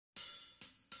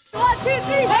1, 2, 3,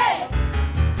 hey!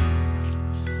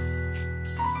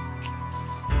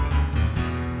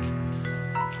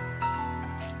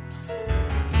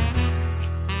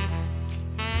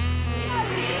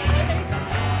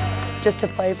 Just to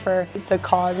play for the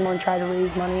cause and try to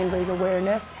raise money and raise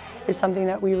awareness is something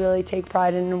that we really take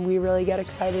pride in and we really get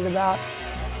excited about.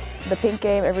 The pink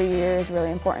game every year is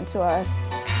really important to us.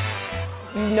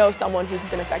 You know someone who's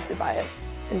been affected by it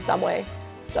in some way,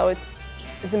 so it's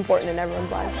important in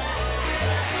everyone's life.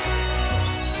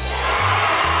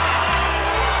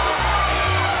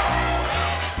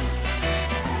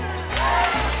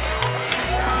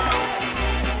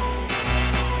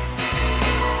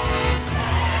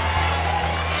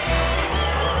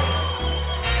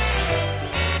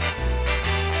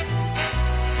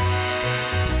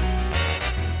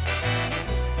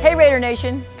 Hey Raider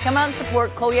Nation, come out and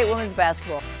support Colgate Women's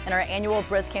Basketball in our annual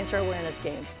Breast Cancer Awareness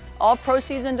Game. All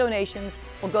proceeds and donations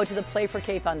will go to the Play for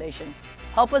K Foundation.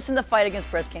 Help us in the fight against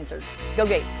breast cancer. Go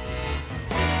Gate!